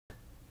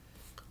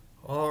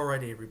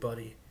Alrighty,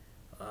 everybody.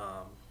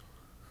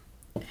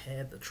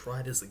 Had to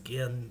try this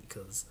again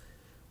because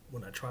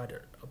when I tried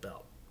it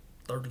about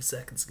 30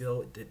 seconds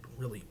ago, it didn't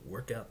really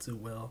work out too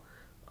well.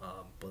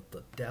 But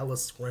the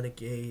Dallas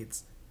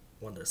Renegades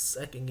won their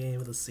second game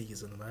of the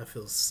season, and I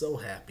feel so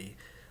happy.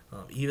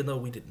 Even though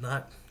we did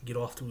not get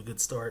off to a good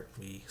start,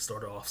 we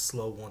started off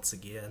slow once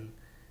again,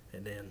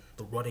 and then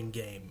the running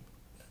game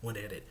went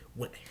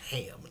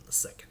ham in the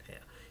second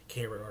half.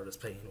 Cameron Artis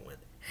Payne went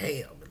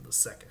ham in the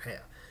second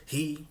half.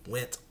 He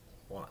went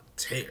on a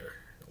tear.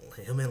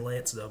 Him and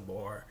Lance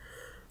Dunbar,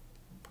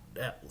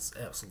 that was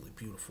absolutely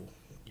beautiful.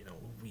 You know,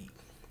 we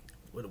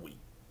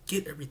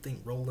get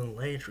everything rolling.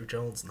 Landry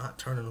Jones not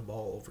turning the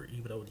ball over,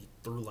 even though he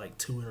threw like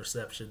two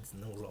interceptions,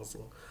 and there was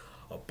also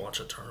a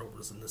bunch of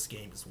turnovers in this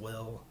game as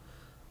well.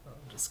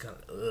 Just kind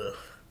of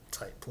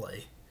type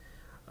play.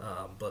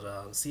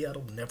 But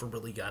Seattle never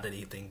really got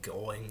anything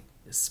going,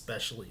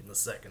 especially in the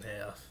second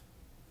half.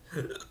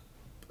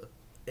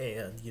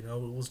 And it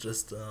was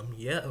just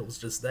it was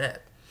just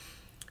that.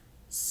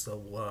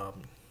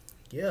 So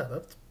yeah,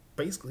 that's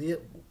basically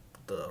it.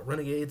 The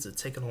Renegades are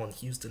taking on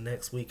Houston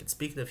next week. And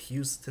speaking of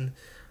Houston,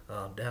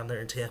 down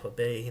there in Tampa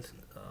Bay,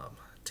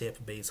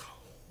 Tampa Bay's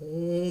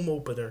home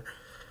opener,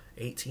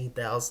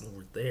 18,000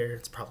 were there.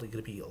 It's probably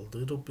going to be a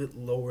little bit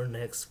lower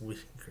next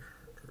week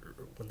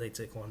when they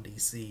take on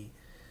DC.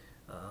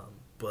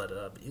 But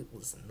it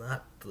was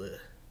not the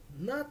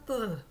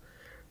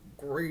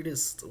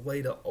greatest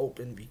way to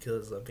open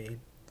because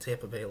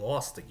Tampa Bay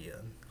lost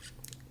again.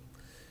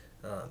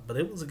 But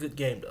it was a good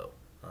game though.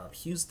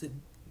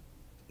 Houston,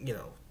 you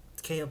know,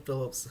 Cam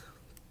Phillips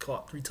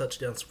caught three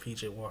touchdowns for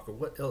PJ Walker.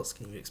 What else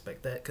can you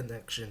expect? That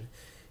connection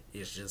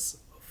is just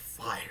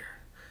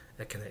fire.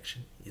 That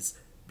connection is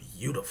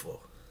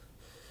beautiful.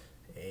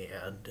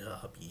 And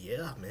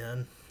yeah,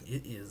 man,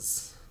 it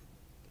is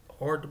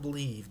hard to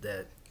believe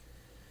that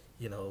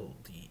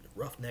the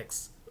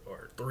Roughnecks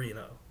are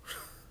 3-0.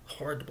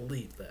 Hard to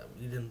believe that.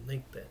 We didn't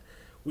think that.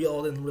 We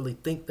all didn't really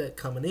think that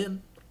coming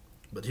in,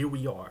 but here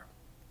we are.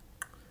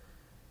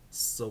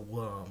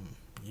 So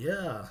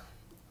yeah.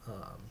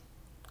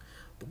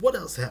 But what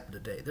else happened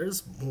today?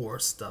 There's more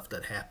stuff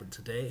that happened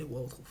today.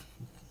 Well,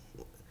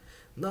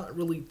 not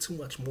really too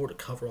much more to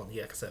cover on the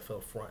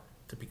XFL front,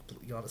 to be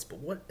completely honest. But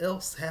what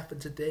else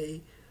happened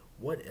today?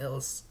 What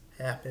else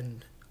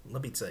happened?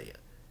 Let me tell you.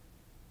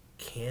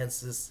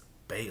 Kansas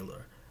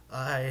Baylor.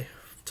 I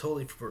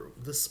totally for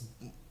this.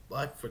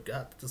 I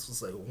forgot that this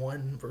was a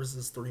 1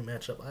 versus 3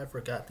 matchup. I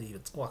forgot to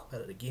even talk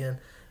about it again.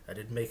 I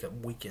didn't make a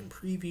weekend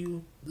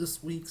preview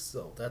this week,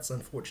 so that's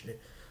unfortunate.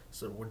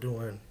 So we're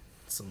doing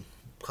some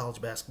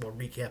college basketball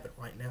recapping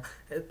right now.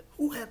 And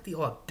who had the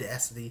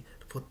audacity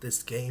to put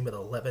this game at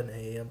 11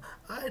 a.m.?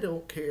 I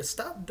don't care.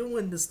 Stop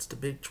doing this to the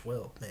Big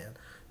 12, man.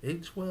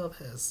 Big 12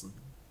 has some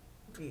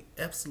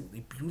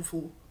absolutely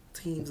beautiful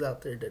teams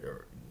out there that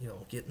are,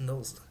 getting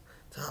those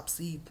top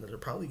seeds, that are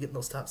probably getting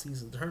those top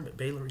seeds in the tournament.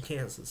 Baylor and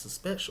Kansas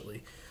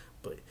especially.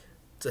 But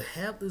to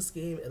have this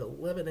game at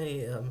 11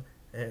 a.m.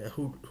 and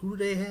who do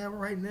they have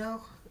right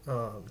now?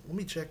 Let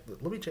me check the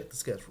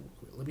schedule real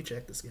quick. Let me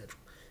check the schedule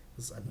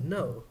because I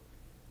know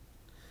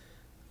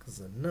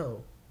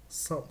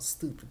something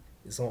stupid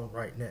is on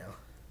right now.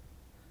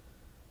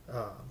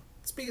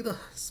 Speaking of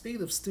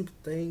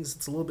stupid things,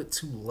 it's a little bit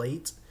too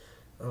late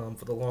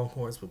for the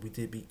Longhorns, but we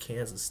did beat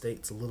Kansas State.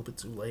 It's a little bit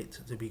too late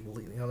to be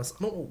completely honest.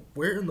 I don't know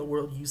where in the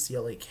world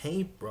UCLA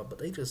came from, but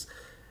they just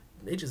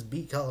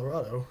beat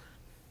Colorado.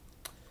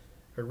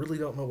 I really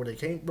don't know where they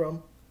came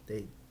from.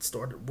 They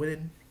started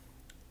winning.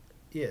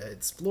 Yeah,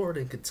 it's Florida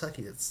and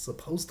Kentucky that's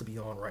supposed to be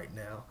on right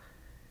now,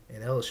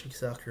 and LSU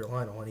South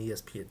Carolina on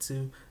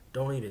ESPN2.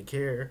 Don't even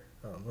care.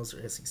 Those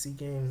are SEC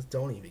games.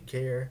 Don't even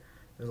care.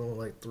 There's only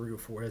like 3 or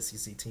 4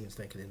 SEC teams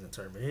making it in the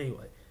tournament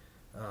anyway.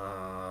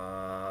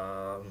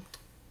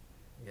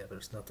 Yeah,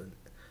 there's nothing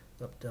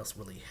else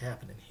really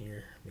happening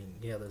here. I mean,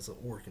 yeah, there's an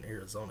Oregon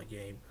Arizona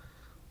game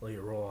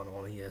later on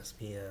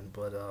ESPN,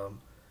 but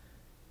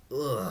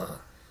ugh,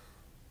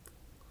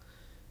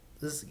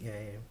 this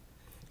game,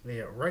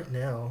 yeah, right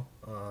now,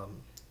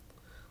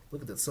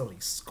 look at some of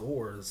these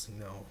scores,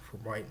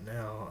 from right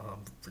now.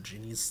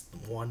 Virginia's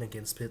won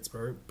against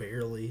Pittsburgh,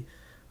 barely.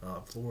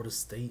 Florida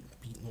State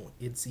beating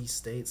NC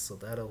State, so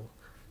that'll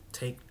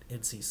take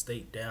NC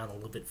State down a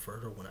little bit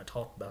further when I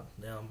talk about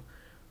them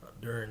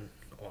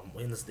on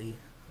Wednesday.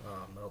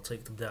 That'll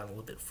take them down a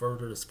little bit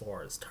further as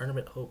far as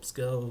tournament hopes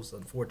goes.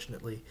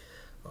 Unfortunately,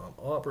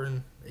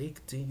 Auburn, they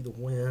continue to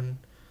win.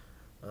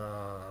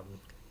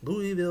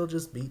 Louisville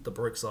just beat the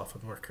brakes off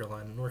of North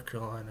Carolina. North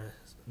Carolina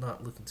is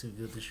not looking too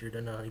good this year.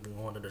 They're not even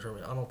going to the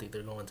tournament. I don't think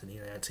they're going to the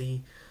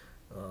NIT.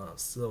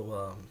 As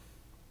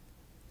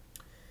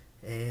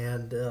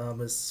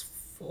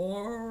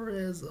far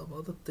as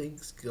other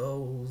things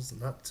goes,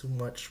 not too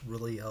much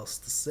really else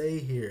to say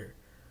here.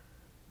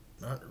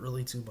 Not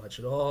really too much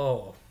at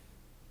all.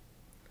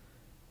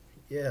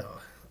 Yeah,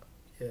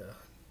 yeah.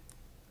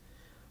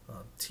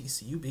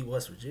 TCU beat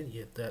West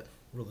Virginia. If that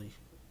really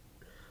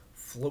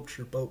floats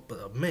your boat,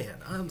 but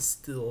man,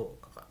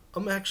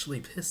 I'm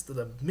actually pissed that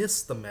I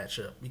missed the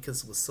matchup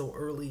because it was so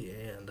early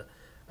and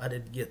I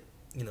didn't get,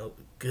 a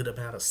good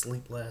amount of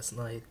sleep last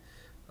night.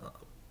 Uh,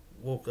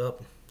 Woke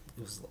up,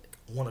 it was like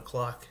 1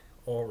 o'clock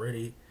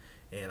already,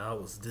 and I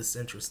was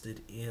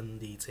disinterested in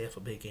the Tampa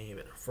Bay game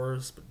at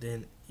first, but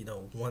then,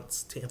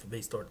 once Tampa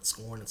Bay started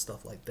scoring and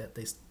stuff like that,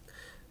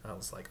 I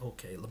was like,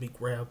 okay, let me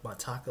grab my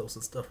tacos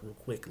and stuff real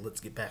quick. Let's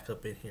get back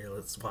up in here.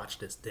 Let's watch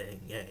this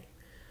dang game.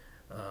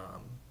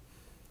 Um,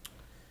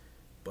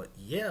 but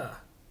yeah,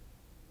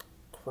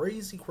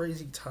 crazy,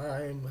 crazy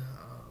time.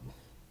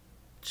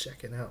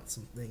 Checking out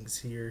some things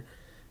here,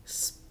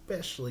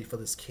 especially for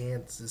this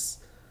Kansas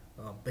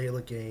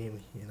Baylor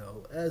game.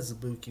 As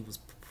Ibuki was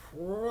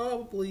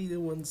probably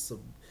doing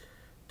some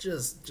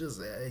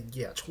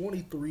yeah,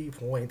 23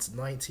 points,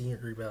 19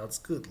 rebounds.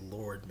 Good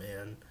lord,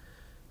 man.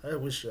 I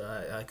wish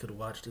I could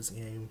watch this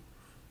game.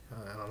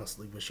 I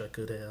honestly wish I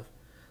could have.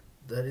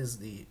 That is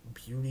the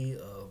beauty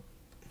of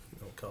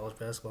college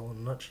basketball in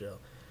a nutshell.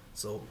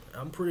 So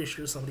I'm pretty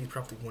sure somebody's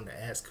probably going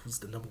to ask who's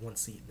the number one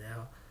seed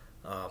now.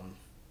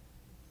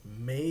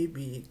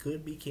 Maybe it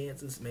could be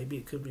Kansas, maybe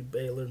it could be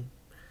Baylor,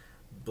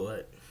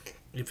 but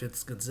if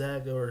it's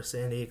Gonzaga or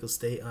San Diego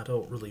State, I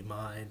don't really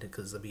mind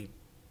because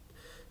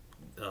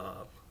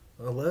uh,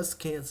 unless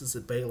Kansas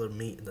and Baylor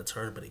meet in the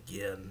tournament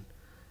again,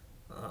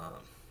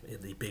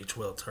 in the Big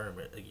 12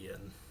 tournament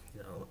again,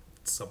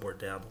 somewhere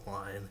down the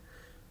line.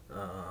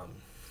 I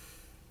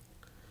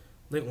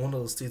think one of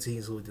those two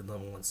teams will be the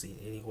number one seed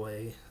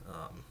anyway.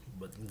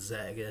 But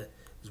Gonzaga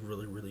is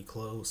really, really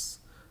close.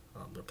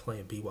 They're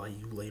playing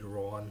BYU later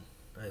on,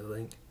 I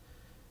think.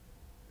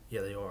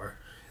 Yeah, they are.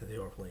 They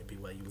are playing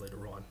BYU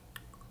later on.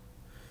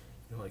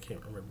 I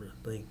can't remember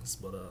things,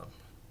 but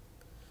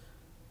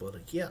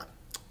yeah.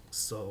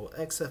 So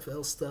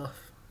XFL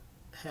stuff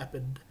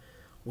happened.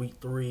 Week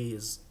 3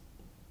 is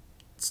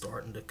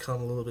starting to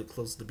come a little bit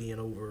close to being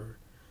over,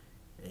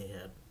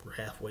 and we're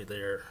halfway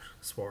there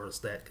as far as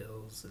that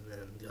goes. And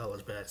then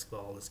college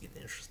basketball is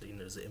getting interesting.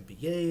 There's the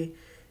NBA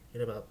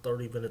in about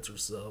 30 minutes or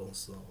so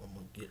I'm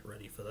gonna get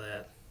ready for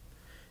that.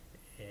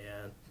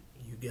 And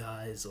you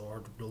guys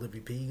are the real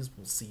MVPs.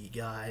 We'll see you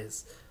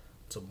guys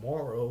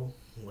tomorrow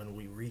when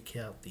we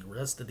recap the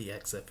rest of the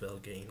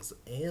XFL games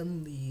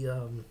and the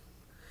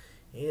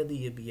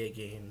NBA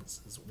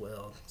games as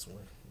well. So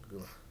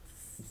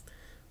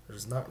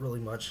there's not really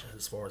much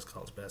as far as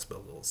college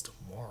basketball goes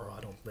tomorrow.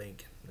 I don't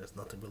think there's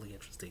nothing really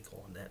interesting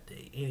on that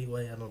day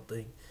anyway. I don't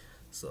think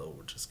so.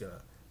 We're just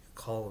gonna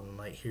call it a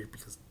night here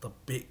because the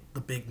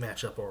big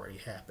matchup already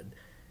happened.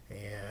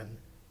 And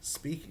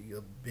speaking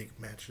of big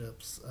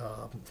matchups,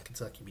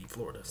 Kentucky beat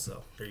Florida.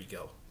 So there you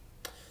go.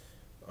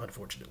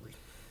 Unfortunately,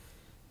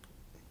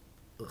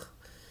 ugh.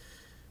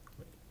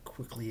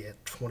 Quickly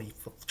at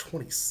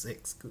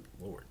 26. Good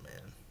lord,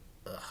 man.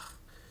 Ugh.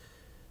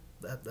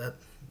 That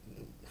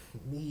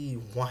me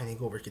whining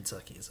over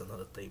Kentucky is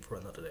another thing for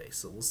another day.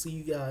 So we'll see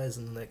you guys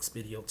in the next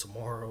video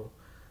tomorrow,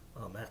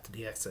 after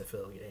the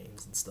XFL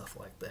games and stuff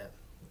like that.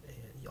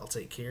 And y'all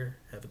take care.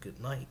 Have a good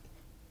night.